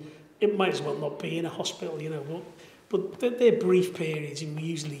stories, and it might as well not be in a hospital, you know, but they're brief periods, and we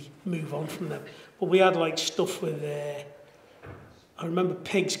usually move on from them. But we had like stuff with, I remember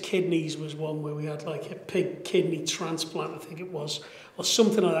pig's kidneys was one where we had like a pig kidney transplant, I think it was, or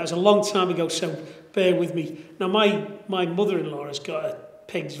something like that. It was a long time ago, so bear with me. Now my mother-in-law has got a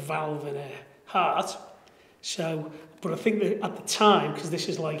pig's valve in her heart, so, but I think that at the time, because this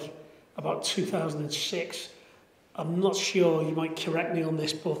is like about 2006, I'm not sure, you might correct me on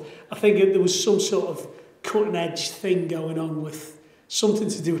this, but I think there was some sort of cutting-edge thing going on with something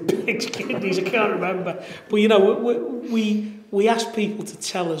to do with pig's kidneys, I can't remember. But, you know, we ask people to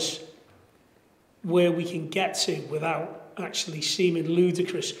tell us where we can get to without actually seeming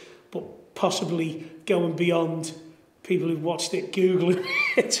ludicrous, but possibly going beyond people who've watched it Googling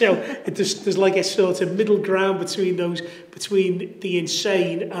it. So there's like a sort of middle ground between the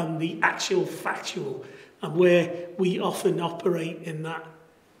insane and the actual factual, and where we often operate in that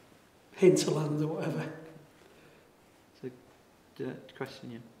hinterland or whatever. So,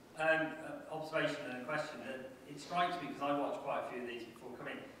 question, yeah. observation and a question. It strikes me, because I watched quite a few of these before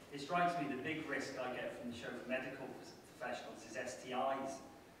coming, it strikes me the big risk I get from the show for medical professionals is STIs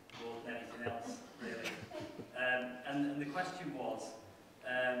more than anything else, really. And the question was,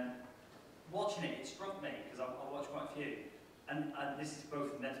 watching it, it struck me, because I watched quite a few, and this is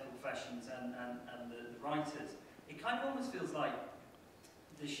both the medical professions and the writers, it kind of almost feels like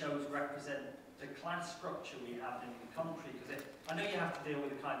the shows represent the class structure we have in the country, because I know you have to deal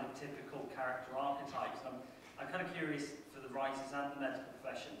with the kind of typical character archetypes, and I'm kind of curious for the writers and the medical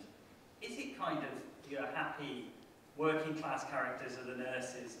professions, is it kind of your happy working class characters are the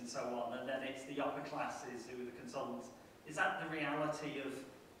nurses and so on, and then it's the upper classes who are the consultants? Is that the reality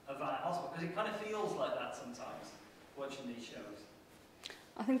of our hospital? Because it kind of feels like that sometimes, watching these shows.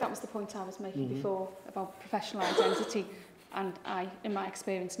 I think that was the point I was making before about professional identity, and in my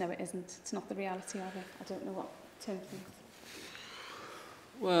experience, no, it isn't. It's not the reality of it. I don't know what Tim thinks.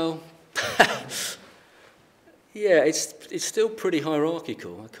 Well, yeah, it's still pretty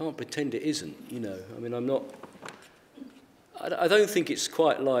hierarchical. I can't pretend it isn't, you know. I mean, I don't think it's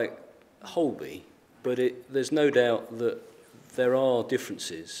quite like Holby, but there's no doubt that there are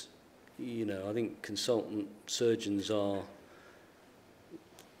differences. You know, I think consultant surgeons are,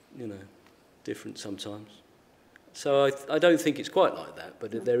 you know, different sometimes. So I don't think it's quite like that,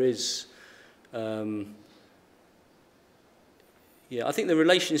 but there is, yeah, I think the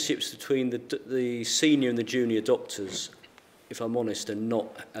relationships between the senior and the junior doctors, if I'm honest, are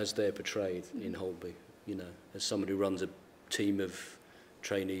not as they're portrayed in Holby, you know, as somebody who runs a team of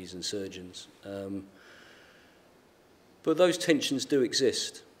trainees and surgeons. But those tensions do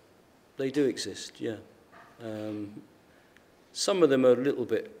exist. They do exist, yeah. Some of them are a little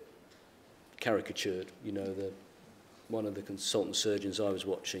bit caricatured, you know. One of the consultant surgeons I was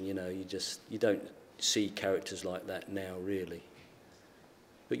watching, you know, you don't see characters like that now, really.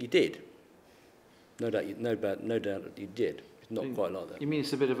 But you did. No doubt that you did. It's not quite like that. You mean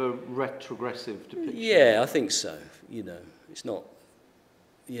it's a bit of a retrogressive depiction? Yeah, I think so. You know, it's not.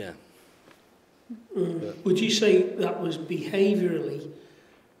 Yeah. Would you say that was behaviourally,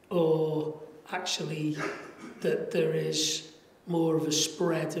 or actually that there is more of a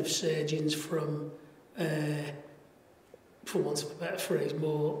spread of surgeons from, for want of a better phrase,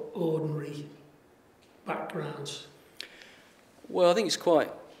 more ordinary backgrounds? Well, I think it's quite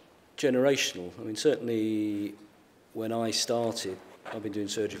generational. I mean, certainly when I started, I've been doing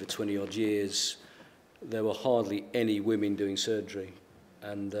surgery for 20 odd years, there were hardly any women doing surgery.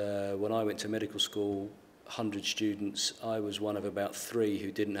 And when I went to medical school, 100 students, I was one of about 3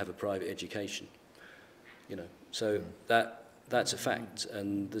 who didn't have a private education. You know, so that's a fact.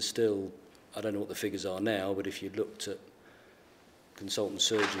 And there's still, I don't know what the figures are now, but if you looked at consultant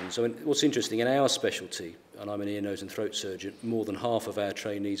surgeons, I mean, what's interesting, in our specialty, and I'm an ear, nose and throat surgeon, more than half of our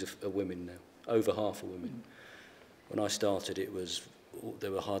trainees are women now, over half are women. When I started,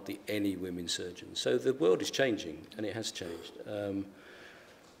 there were hardly any women surgeons. So the world is changing, and it has changed.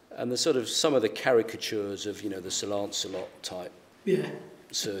 And the sort of some of the caricatures of, you know, the Sir Lancelot type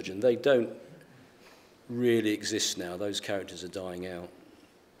surgeon, they don't really exist now. Those characters are dying out.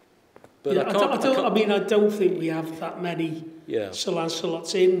 But yeah, I don't think we have that many Sir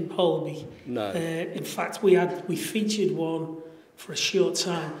Lancelots in Holby. No. In fact, we featured one for a short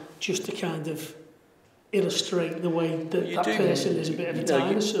time just to kind of illustrate the way that person is a bit of a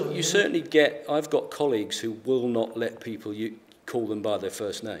dinosaur. You certainly get. I've got colleagues who will not let people call them by their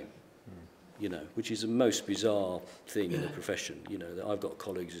first name. You know, which is the most bizarre thing in the profession. You know, that I've got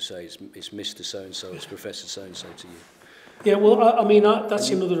colleagues who say it's Mr. So-and-so, it's Professor So-and-so to you. Yeah, well, I mean, that's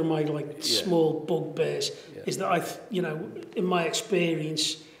another of my small bugbears, is that you know, in my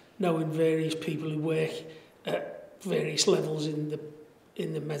experience, knowing various people who work at various levels in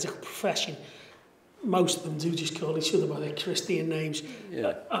the medical profession, most of them do just call each other by their Christian names.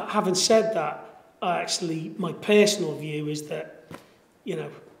 Yeah. Having said that, my personal view is that, you know,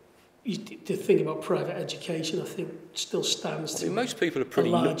 the thing about private education, I think, still stands to. Most people are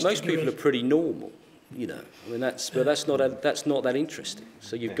pretty normal. You know, I mean that's not that interesting.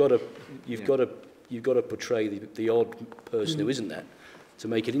 So you've got to portray the odd person who isn't that to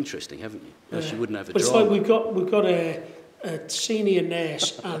make it interesting, haven't you? Else you wouldn't have a drama. It's like we've got a senior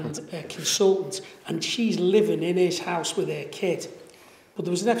nurse and a consultant, and she's living in his house with her kid. But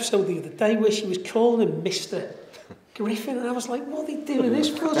there was an episode the other day where she was calling him Mr. Griffin, and I was like, what are they doing this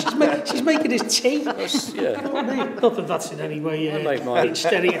for? She's making his tea. Yeah. Not that that's in any way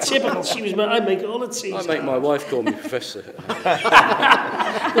stereotypical. I make all the tea. I make my wife call me Professor.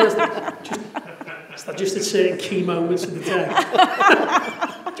 Is that just at certain key moments of the day?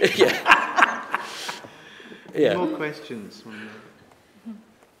 Yeah. More questions?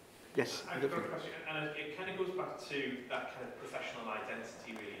 Yes. I've got a question, and it kind of goes back to that kind of professional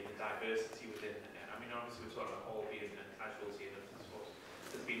identity, really, and the diversity within. I mean, obviously we're talking about Holby and casualty, and I suppose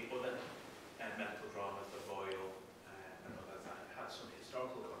there's been other medical dramas, The Royal, and others that had some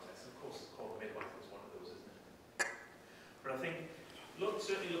historical context. Of course, Called Midwife was one of those, isn't it? But I think,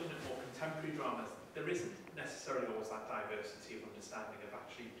 certainly looking at more contemporary dramas, there isn't necessarily always that diversity of understanding of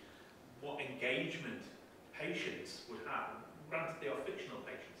actually what engagement patients would have. Granted, they are fictional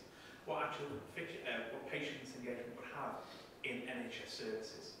patients. What what patients' engagement would have in NHS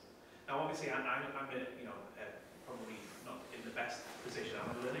services. Now, obviously, I'm probably not in the best position. I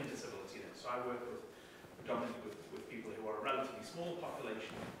have a learning disability, so I work predominantly with people who are a relatively small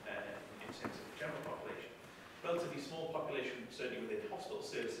population in terms of the general population. Relatively small population, certainly within hospital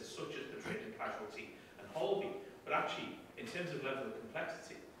services, such as portrayed in Casualty and Holby, but actually, in terms of level of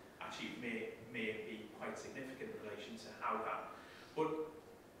complexity, actually may be quite significant in relation to how that.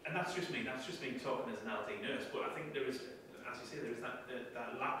 And that's just me talking as an LD nurse, but I think there is, as you say, there is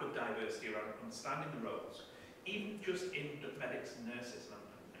that lack of diversity around understanding the roles, even just in medics and nurses, and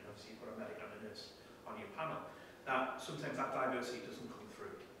obviously you've got a medic and a nurse on your panel, that sometimes that diversity doesn't come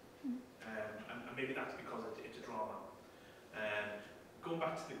through. And maybe that's because it's a drama. Going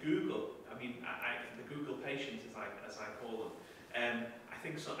back to the Google, I mean, the Google patients, as I call them, I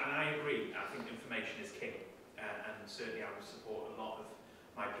think so, and I agree, I think information is king, and certainly I would support a lot of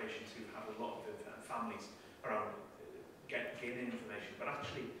my patients who have a lot of families around gaining information, but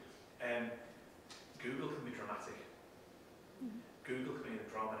actually Google can be dramatic. Google can be a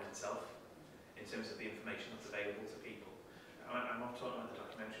drama in itself in terms of the information that's available to people. I'm not talking about the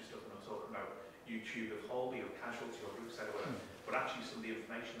documentary stuff, I'm not talking about YouTube of Holby or Casualty or Brookside or whatever, but actually some of the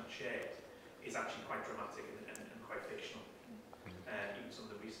information that's shared is actually quite dramatic and quite fictional. Even some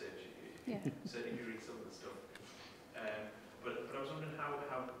of the research, certainly if you read some of the stuff. But I was wondering how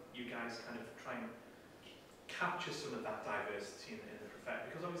you guys kind of try and capture some of that diversity in the profession,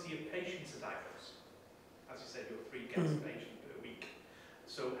 because obviously your patients are diverse. As you said, you're 3 guest patients per week.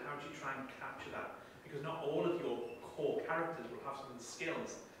 So how do you try and capture that? Because not all of your core characters will have some of the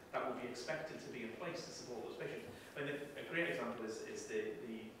skills that will be expected to be in place to support those patients. I mean, a great example is the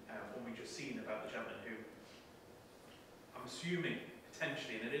one we just seen about the gentleman who, I'm assuming,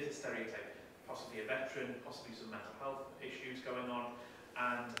 potentially, and it is a stereotype, possibly a veteran, possibly some mental health issues going on,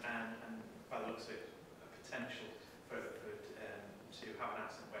 and by the looks of it, a potential to have an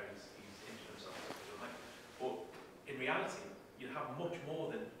accident where he's injured himself. But in reality, you have much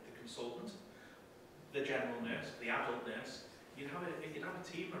more than the consultant, the general nurse, the adult nurse. You'd have a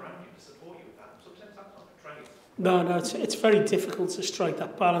team around you to support you with that. Sometimes that's not portrayed. No, it's very difficult to strike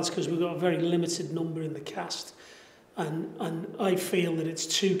that balance because we've got a very limited number in the cast. And I feel that it's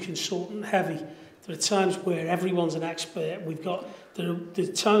too consultant heavy. There are times where everyone's an expert. There are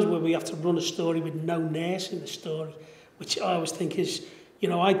times where we have to run a story with no nurse in the story, which I always think is,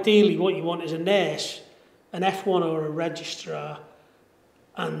 ideally what you want is a nurse, an F1 or a registrar,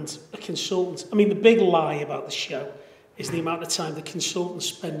 and a consultant. I mean, the big lie about the show is the amount of time the consultants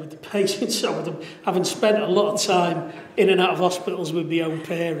spend with the patients. So with them having spent a lot of time in and out of hospitals with my own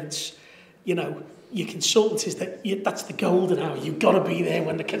parents, your consultant is that's the golden hour. You've got to be there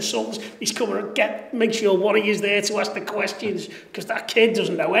when the consultant is coming and make sure one of you is there to ask the questions, because that kid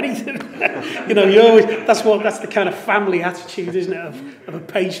doesn't know anything. That's the kind of family attitude, isn't it, of a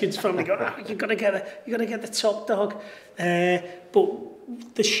patient's family going, you've got to get the top dog.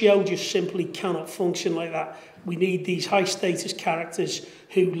 But the show just simply cannot function like that. We need these high status characters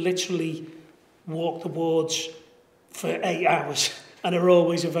who literally walk the wards for 8 hours and are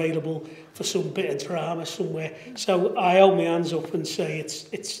always available for some bit of drama somewhere. So I hold my hands up and say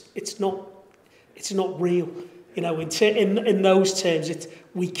it's not real. In those terms,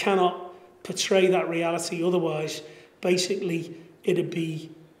 we cannot portray that reality. Otherwise, basically, it'd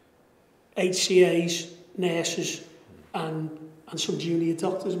be HCAs, nurses, and some junior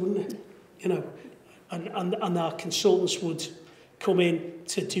doctors, wouldn't it? And our consultants would come in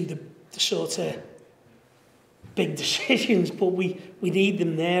to do the sort of big decisions, but we need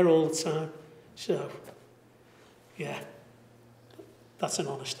them there all the time. So, yeah, that's an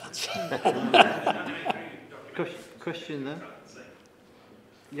honest answer. Question there?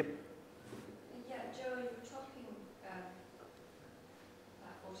 Yep. Yeah, Joe, you were talking about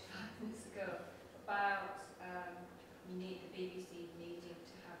 45 minutes ago about the BBC needing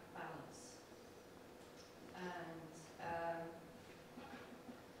to have balance. And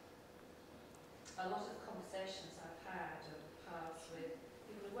a lot of conversations I've had over the past with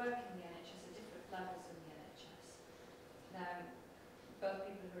people who work in the NHS at different levels in the NHS. Now, both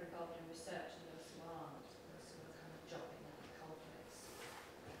people who are involved in research and those who aren't, those who are kind of dropping out of conflicts.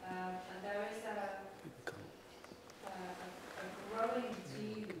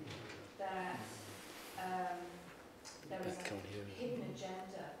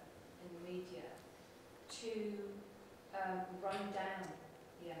 to run down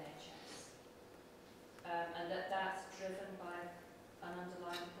the NHS, and that's driven by an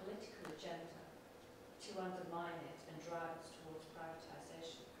underlying political agenda to undermine it and drive us towards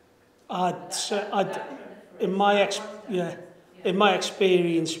privatisation. In my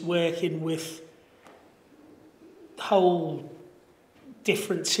experience working with whole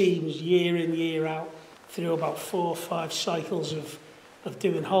different teams year in, year out through about 4 or 5 cycles of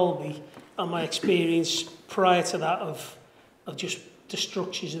doing Holby, and my experience prior to that of just the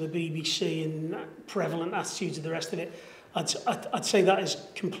structures of the BBC and prevalent attitudes of the rest of it, I'd say that is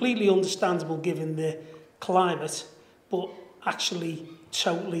completely understandable given the climate, but actually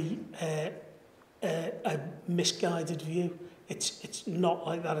totally a misguided view. It's not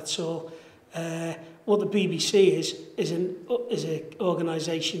like that at all. What the BBC is an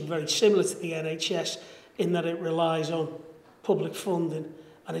organisation very similar to the NHS in that it relies on public funding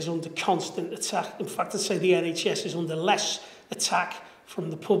and is under constant attack. In fact, I'd say the NHS is under less attack from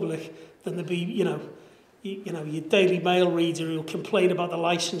the public than the BBC. Your Daily Mail reader who'll complain about the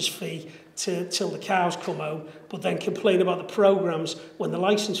licence fee till the cows come home, but then complain about the programmes when the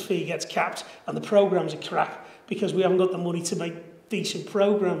licence fee gets capped and the programmes are crap because we haven't got the money to make decent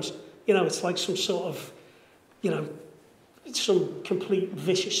programmes. It's like some sort of, some complete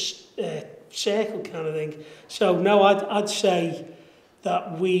vicious circle kind of thing. So no, I'd say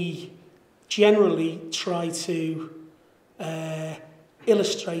that we generally try to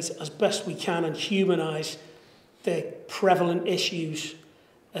illustrate as best we can and humanise the prevalent issues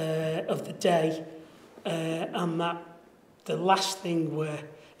of the day, and that the last thing where,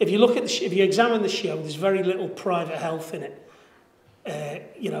 if you examine the show, there's very little private health in it.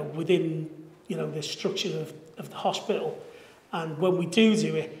 Within the structure of the hospital, and when we do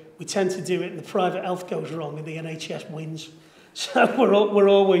it, we tend to do it and the private health goes wrong and the NHS wins. So we're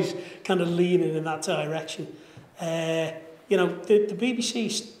always kind of leaning in that direction. The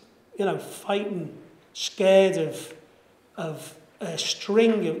BBC's fighting, scared of a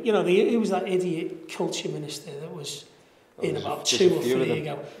string of who was that idiot culture minister that was in about 2 or 3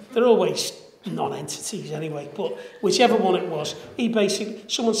 ago. They're always non-entities anyway, but whichever one it was,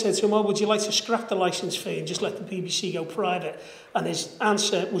 someone said to him, would you like to scrap the licence fee and just let the BBC go private? And his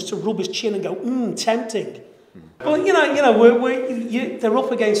answer was to rub his chin and go, tempting. But they're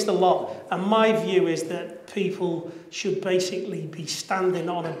up against a lot, and my view is that people should basically be standing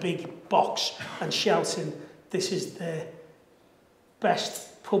on a big box and shouting, this is the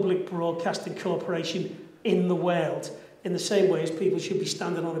best public broadcasting corporation in the world, in the same way as people should be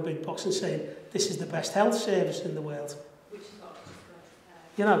standing on a big box and saying, this is the best health service in the world. Which is what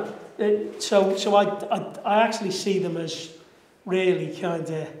so I actually see them as really kind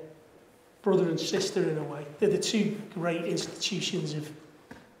of brother and sister in a way. They're the 2 great institutions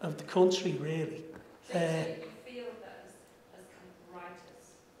of the country, really. So you feel that as kind of writers,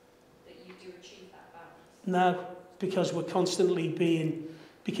 that you do achieve that balance? No, because we're constantly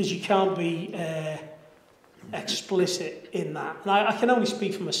because you can't be explicit in that. And I can only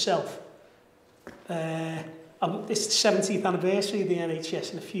speak for myself. It's the 70th anniversary of the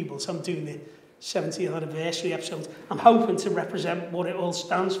NHS in a few months. I'm doing the 70th anniversary episode. I'm hoping to represent what it all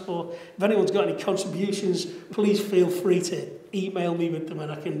stands for. If anyone's got any contributions, please feel free to email me with them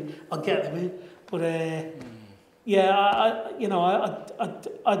and I'll get them in. But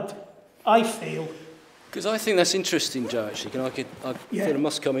I feel. Because I think that's interesting, Joe. Actually, I feel I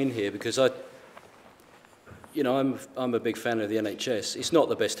must come in here because I'm a big fan of the NHS. It's not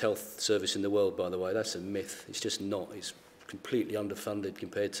the best health service in the world, by the way. That's a myth. It's just not. It's completely underfunded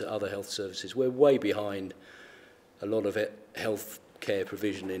compared to other health services. We're way behind a lot of health care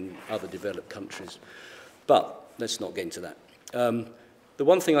provision in other developed countries. But let's not get into that. The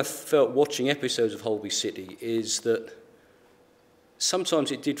one thing I felt watching episodes of Holby City is that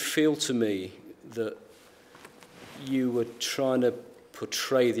sometimes it did feel to me that you were trying to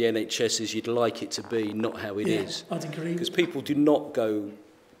portray the NHS as you'd like it to be, not how it is. I'd agree. Because people do not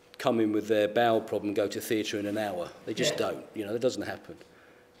come in with their bowel problem and go to theatre in an hour. They just don't. That doesn't happen.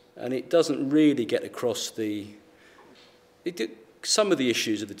 And it doesn't really get across some of the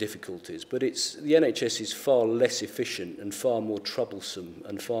issues of the difficulties, but the NHS is far less efficient and far more troublesome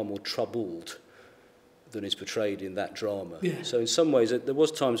and far more troubled than is portrayed in that drama. Yeah. So in some ways, there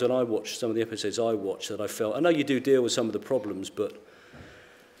was times when I watched some of the episodes I watched that I felt, I know you do deal with some of the problems, but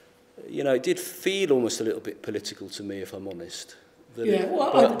it did feel almost a little bit political to me, if I'm honest. I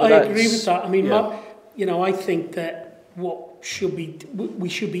agree with that. I mean, I think that we should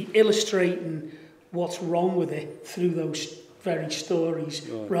be illustrating what's wrong with it through those very stories,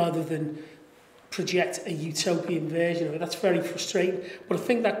 rather than project a utopian version of it. That's very frustrating. But I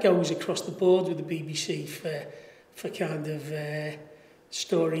think that goes across the board with the BBC for kind of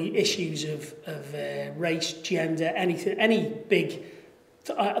story issues of race, gender, anything, any big.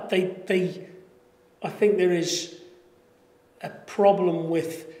 I think there is a problem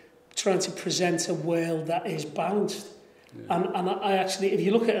with trying to present a world that is balanced. Yeah. And I actually, if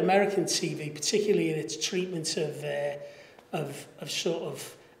you look at American TV, particularly in its treatment of sort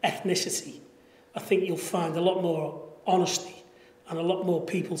of ethnicity, I think you'll find a lot more honesty and a lot more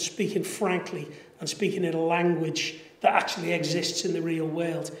people speaking frankly and speaking in a language that actually exists in the real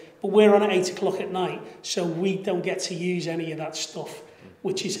world. But we're on at 8 o'clock at night, so we don't get to use any of that stuff,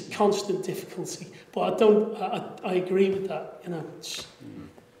 which is a constant difficulty. But I agree with that, you know.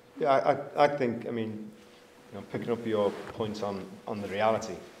 Yeah, I think, I mean, you know, picking up your point on the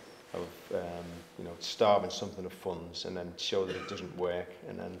reality of, you know, starving something of funds and then show that it doesn't work,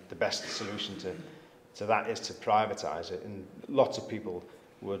 and then the best solution to that is to privatise it. And lots of people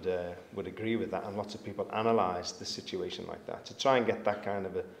would agree with that, and lots of people analyse the situation like that to try and get that kind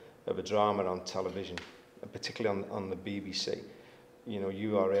of a drama on television, particularly on the BBC. You know,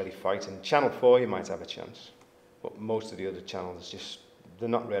 you are really fighting. Channel 4, you might have a chance, but most of the other channels just, they're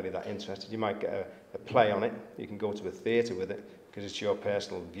not really that interested. You might get a play on it. You can go to a theatre with it because it's your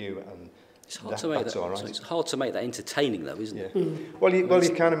personal view, and it's hard to make that. All right. So it's hard to make that entertaining, though, isn't it? Well,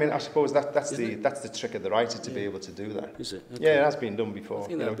 you can. I mean, I suppose that's the trick of the writer to be able to do that. Is it? Okay. Yeah, it has been done before.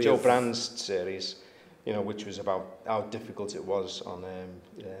 You know, Joe Brand's series, you know, which was about how difficult it was on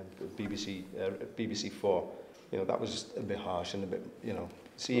BBC 4. You know, that was a bit harsh and a bit, you know.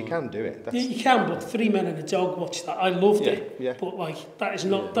 So you can do it. You can, but 3 Men and a Dog, watch that. I loved it. Yeah. But like, that is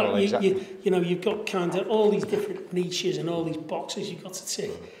not that. Well, exactly. you know, you've got kind of all these different niches and all these boxes you've got to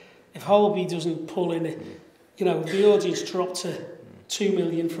tick. If Holby doesn't pull in it, you know, the audience dropped to 2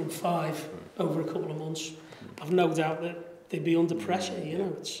 million from 5 over a couple of months. I've no doubt that they'd be under pressure. You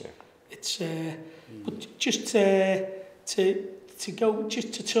know, it's. But just to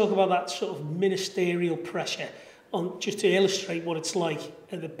talk about that sort of ministerial pressure, on just to illustrate what it's like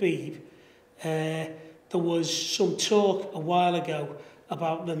at the Beeb, there was some talk a while ago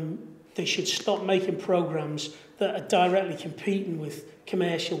about they should stop making programmes that are directly competing with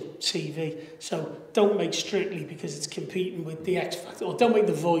commercial TV. So don't make Strictly because it's competing with the X Factor, or don't make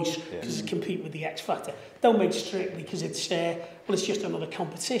The Voice because it's competing with the X Factor. Don't make Strictly because it's it's just another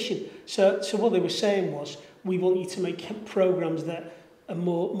competition. So what they were saying was, we want you to make programmes that are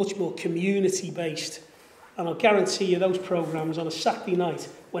much more community based. And I'll guarantee you those programmes on a Saturday night,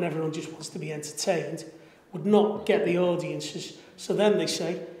 when everyone just wants to be entertained, would not get the audiences. So then they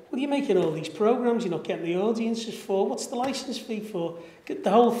say, well, you're making all these programmes, you're not getting the audiences for, what's the licence fee for? The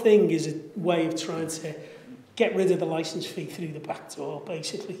whole thing is a way of trying to get rid of the licence fee through the back door,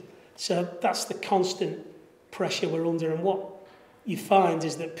 basically. So that's the constant pressure we're under. And what you find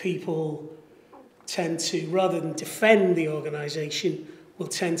is that people tend to, rather than defend the organisation, will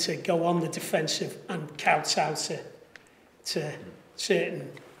tend to go on the defensive and kowtow to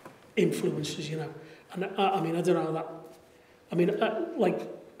certain influences, you know. And I mean, I don't know how that. I mean, like,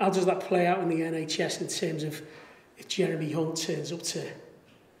 how does that play out in the NHS in terms of if Jeremy Hunt turns up to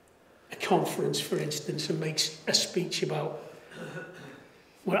a conference, for instance, and makes a speech about?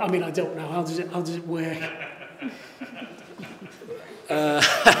 Well, I mean, I don't know. How does it work?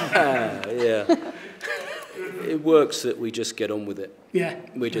 Yeah. It works that we just get on with it. Yeah.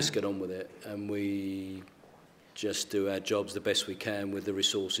 We just get on with it, and we just do our jobs the best we can with the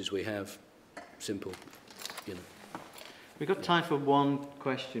resources we have. Simple, you know. We've got time for one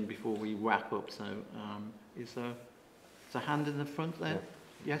question before we wrap up. So, is there a hand in the front there?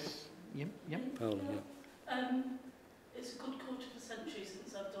 Yeah. Yes. Yep. Yep. Oh, yeah. It's a good quarter of a century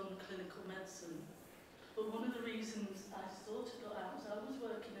since I've done clinical medicine, but one of the reasons I sort of got out was I was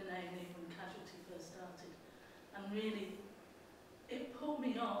working in A&E when Casualty first started, and really it put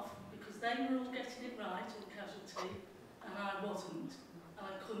me off because they were all getting it right in Casualty and I wasn't, and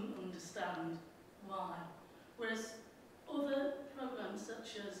I couldn't understand why. Whereas other programmes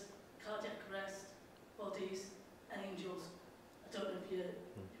such as Cardiac Arrest, Bodies, Angels, I don't know if you're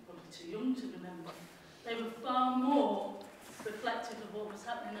probably too young to remember, they were far more reflective of what was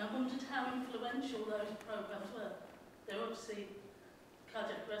happening. I wondered how influential those programmes were. They were obviously,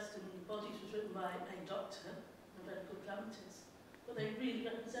 Cardiac Arrest and Bodies was written by a doctor, a very good dramatist, but they really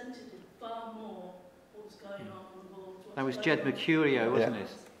represented far more what was going on the board. That was Jed Mercurio, wasn't it?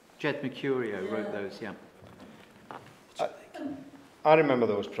 Jed Mercurio wrote those, yeah. I remember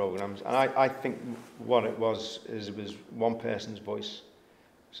those programmes, and I think what it was is it was one person's voice.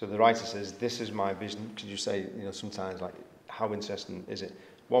 So the writer says, this is my vision. Could you say, you know, sometimes like, how interesting is it?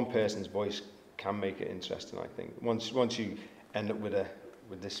 One person's voice can make it interesting, I think. Once you end up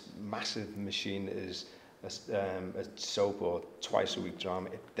with this massive machine that is a soap or twice-a-week drama,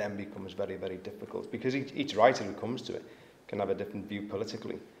 it then becomes very, very difficult, because each writer who comes to it can have a different view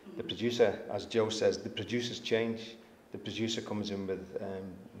politically. The producer, as Joe says, the producers change. The producer comes in with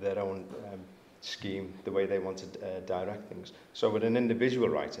their own scheme, the way they want to direct things. So with an individual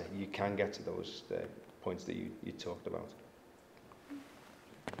writer, you can get to those points that you talked about.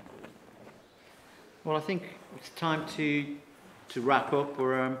 Well, I think it's time to wrap up.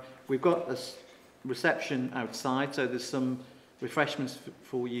 We've got a reception outside, so there's some refreshments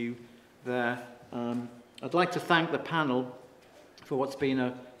for you there. I'd like to thank the panel for what's been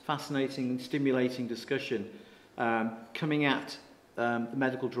a fascinating and stimulating discussion, coming at the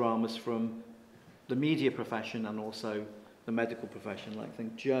medical dramas from the media profession and also the medical profession. I'd like to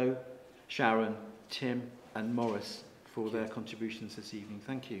thank Joe, Sharon, Tim and Maurice for their contributions this evening.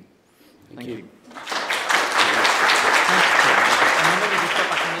 Thank you. Thank you.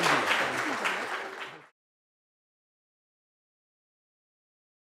 Thank you.